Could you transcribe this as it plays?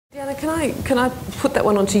can I put that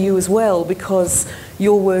one onto you as well, because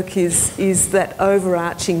your work is that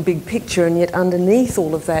overarching big picture, and yet underneath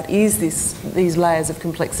all of that is these layers of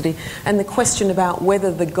complexity, and the question about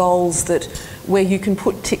whether the goals where you can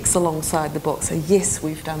put ticks alongside the box, so yes,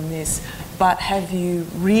 we've done this, but have you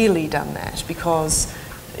really done that? Because,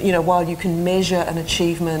 you know, while you can measure an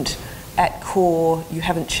achievement at core, you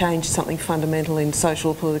haven't changed something fundamental in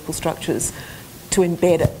social political structures to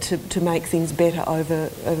embed it, to make things better over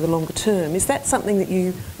the longer term. Is that something that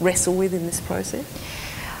you wrestle with in this process?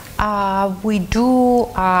 We do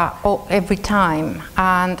every time,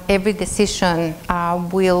 and every decision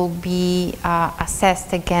will be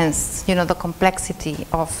assessed against, you know, the complexity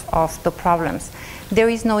of the problems. There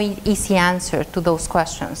is no easy answer to those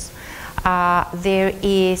questions. There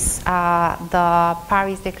is the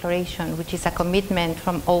Paris Declaration, which is a commitment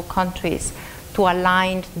from all countries to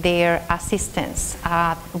align their assistance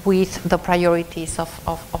with the priorities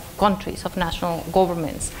of countries, of national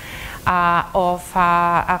governments, of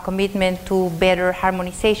a commitment to better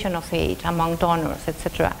harmonization of aid among donors,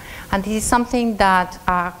 etc. And this is something that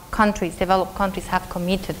countries, developed countries, have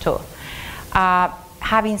committed to.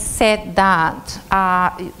 Having said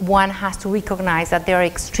that, one has to recognize that there are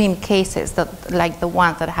extreme cases, that, like the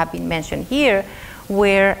ones that have been mentioned here,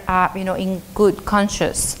 where, you know, in good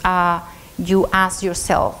conscience, you ask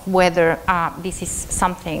yourself whether this is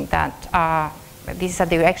something that, this is a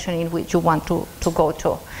direction in which you want to go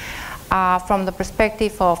to. From the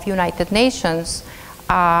perspective of United Nations,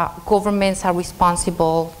 governments are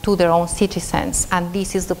responsible to their own citizens, and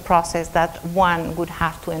this is the process that one would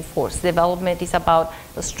have to enforce. Development is about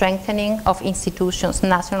the strengthening of institutions,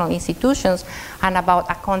 national institutions, and about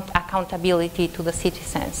accountability to the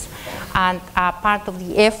citizens. And part of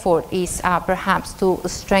the effort is perhaps to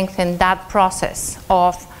strengthen that process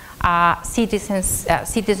of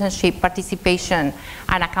citizenship, participation,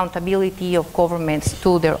 and accountability of governments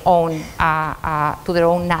to their own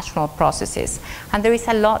national processes. And there is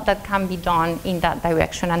a lot that can be done in that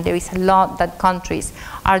direction, and there is a lot that countries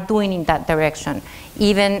are doing in that direction.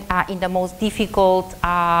 Even in the most difficult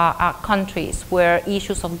countries where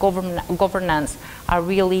issues of governance are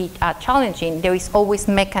really challenging, there is always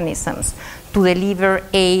mechanisms to deliver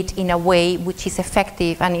aid in a way which is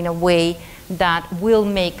effective and in a way that will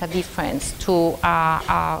make a difference to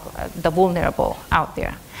the vulnerable out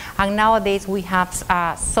there. And nowadays we have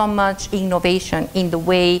so much innovation in the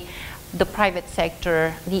way the private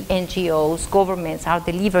sector, the NGOs, governments are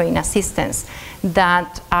delivering assistance,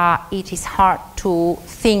 that it is hard to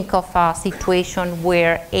think of a situation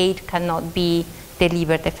where aid cannot be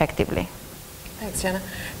delivered effectively. Thanks, Jana.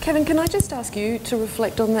 Kevin, can I just ask you to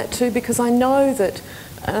reflect on that too? Because I know that,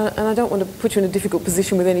 and I don't want to put you in a difficult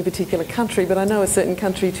position with any particular country, but I know a certain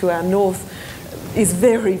country to our north is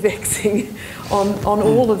very vexing on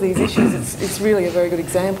all of these issues. It's really a very good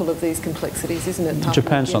example of these complexities, isn't it?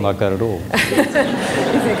 Japan's not like that at all. If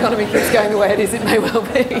the economy keeps going the way it is, it may well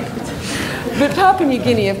be. But Papua New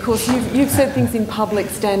Guinea, of course, you've said things in public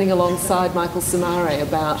standing alongside Michael Samare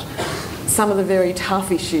about some of the very tough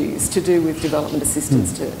issues to do with development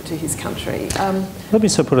assistance to his country. Let me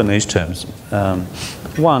so put it in these terms.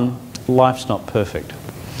 One, life's not perfect.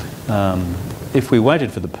 If we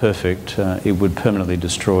waited for the perfect, it would permanently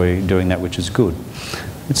destroy doing that which is good.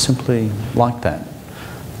 It's simply like that.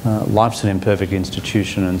 Life's an imperfect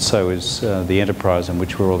institution, and so is the enterprise in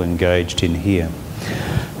which we're all engaged in here.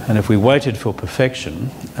 And if we waited for perfection,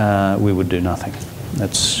 we would do nothing.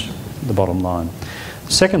 That's the bottom line.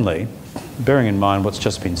 Secondly, bearing in mind what's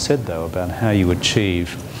just been said, though, about how you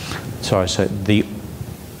achieve, the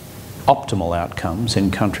optimal outcomes in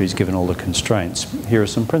countries given all the constraints, here are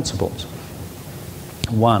some principles.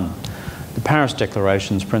 One, the Paris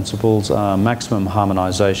Declaration's principles are maximum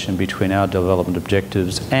harmonisation between our development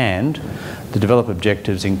objectives and the development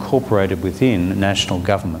objectives incorporated within national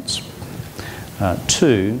governments.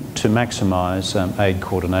 Two, to maximise aid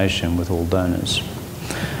coordination with all donors.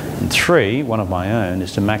 And three, one of my own,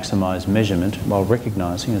 is to maximise measurement while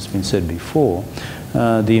recognising, as has been said before,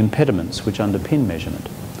 the impediments which underpin measurement.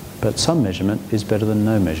 But some measurement is better than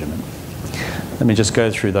no measurement. Let me just go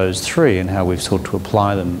through those three and how we've sought to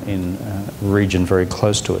apply them in a region very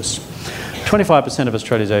close to us. 25% of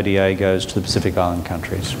Australia's ODA goes to the Pacific Island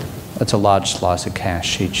countries. That's a large slice of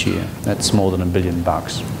cash each year. That's more than $1 billion.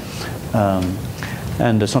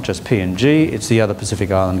 And it's not just PNG, it's the other Pacific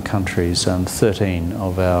Island countries, 13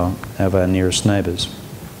 of our nearest neighbours.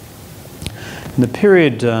 In the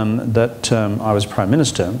period that I was Prime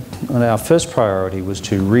Minister, our first priority was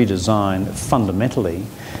to redesign fundamentally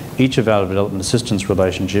each of our development assistance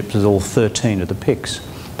relationships with all 13 of the PICs,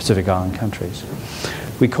 Pacific Island countries.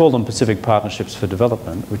 We call them Pacific Partnerships for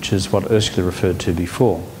Development, which is what Ursula referred to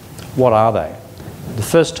before. What are they? The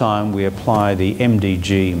first time we apply the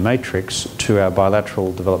MDG matrix to our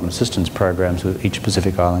bilateral development assistance programs with each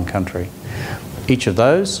Pacific Island country. Each of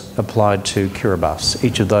those applied to Kiribati,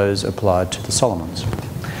 each of those applied to the Solomons,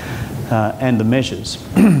 and the measures.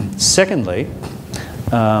 Secondly,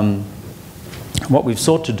 what we've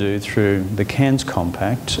sought to do through the Cairns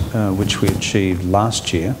Compact, which we achieved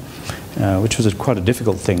last year, which was quite a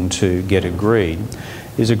difficult thing to get agreed,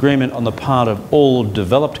 is agreement on the part of all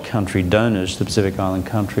developed country donors, the Pacific Island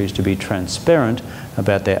countries, to be transparent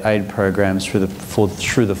about their aid programs through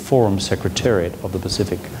the Forum Secretariat of the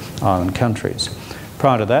Pacific Island countries.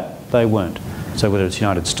 Prior to that, they weren't. So whether it's the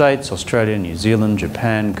United States, Australia, New Zealand,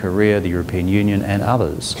 Japan, Korea, the European Union and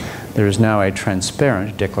others, there is now a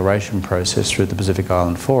transparent declaration process through the Pacific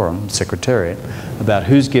Island Forum Secretariat about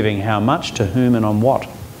who's giving how much to whom and on what.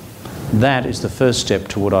 That is the first step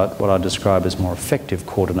to what I describe as more effective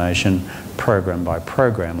coordination, program by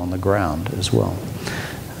program on the ground as well.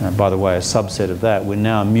 By the way, a subset of that, we're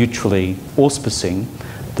now mutually auspicing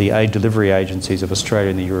the aid delivery agencies of Australia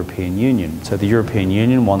and the European Union. So the European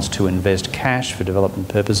Union wants to invest cash for development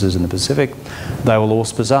purposes in the Pacific. They will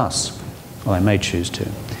auspice us. Well, they may choose to.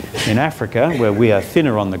 In Africa, where we are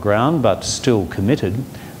thinner on the ground but still committed,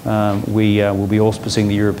 we will be auspicing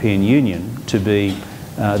the European Union to be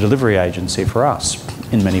a delivery agency for us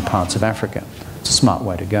in many parts of Africa. It's a smart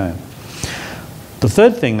way to go. The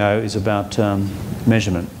third thing, though, is about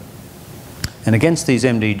measurement. And against these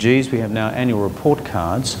MDGs, we have now annual report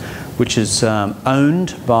cards, which is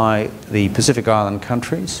owned by the Pacific Island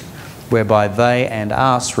countries, whereby they and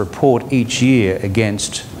us report each year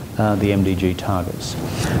against the MDG targets.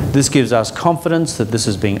 This gives us confidence that this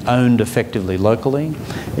is being owned effectively locally.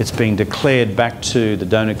 It's being declared back to the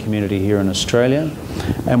donor community here in Australia,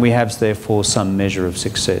 and we have therefore some measure of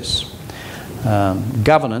success.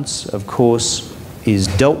 Governance, of course, is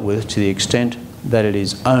dealt with to the extent that it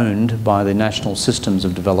is owned by the national systems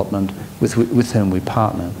of development with whom we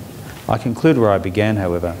partner. I conclude where I began,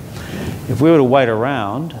 however. If we were to wait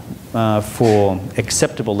around for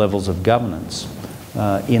acceptable levels of governance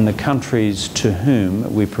in the countries to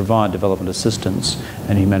whom we provide development assistance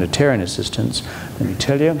and humanitarian assistance, let me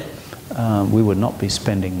tell you, we would not be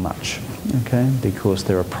spending much, okay? Because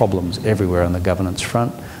there are problems everywhere on the governance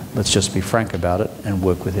front. Let's just be frank about it and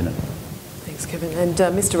work within it. Thanks, Kevin. And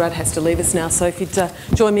Mr. Rudd has to leave us now, so if you'd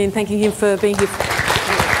join me in thanking him for being here.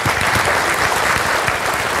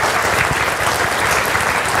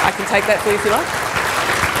 I can take that for you if you like.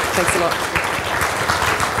 Thanks a lot.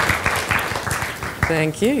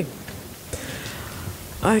 Thank you.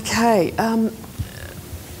 Okay.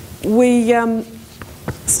 We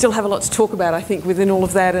still have a lot to talk about, I think, within all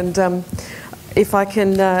of that. And if I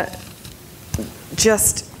can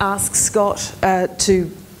just ask Scott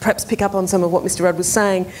to perhaps pick up on some of what Mr. Rudd was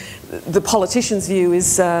saying. The politician's view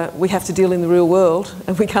is we have to deal in the real world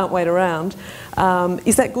and we can't wait around.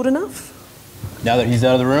 Is that good enough? Now that he's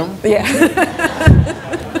out of the room? Yeah.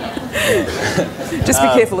 Just be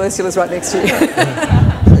careful, Ursula's right next to you.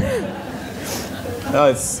 No,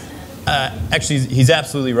 it's actually, he's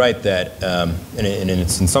absolutely right that, and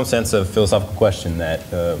it's in some sense a philosophical question that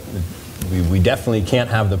we definitely can't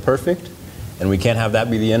have the perfect, and we can't have that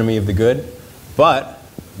be the enemy of the good, but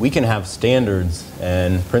we can have standards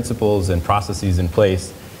and principles and processes in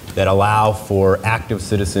place that allow for active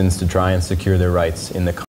citizens to try and secure their rights in the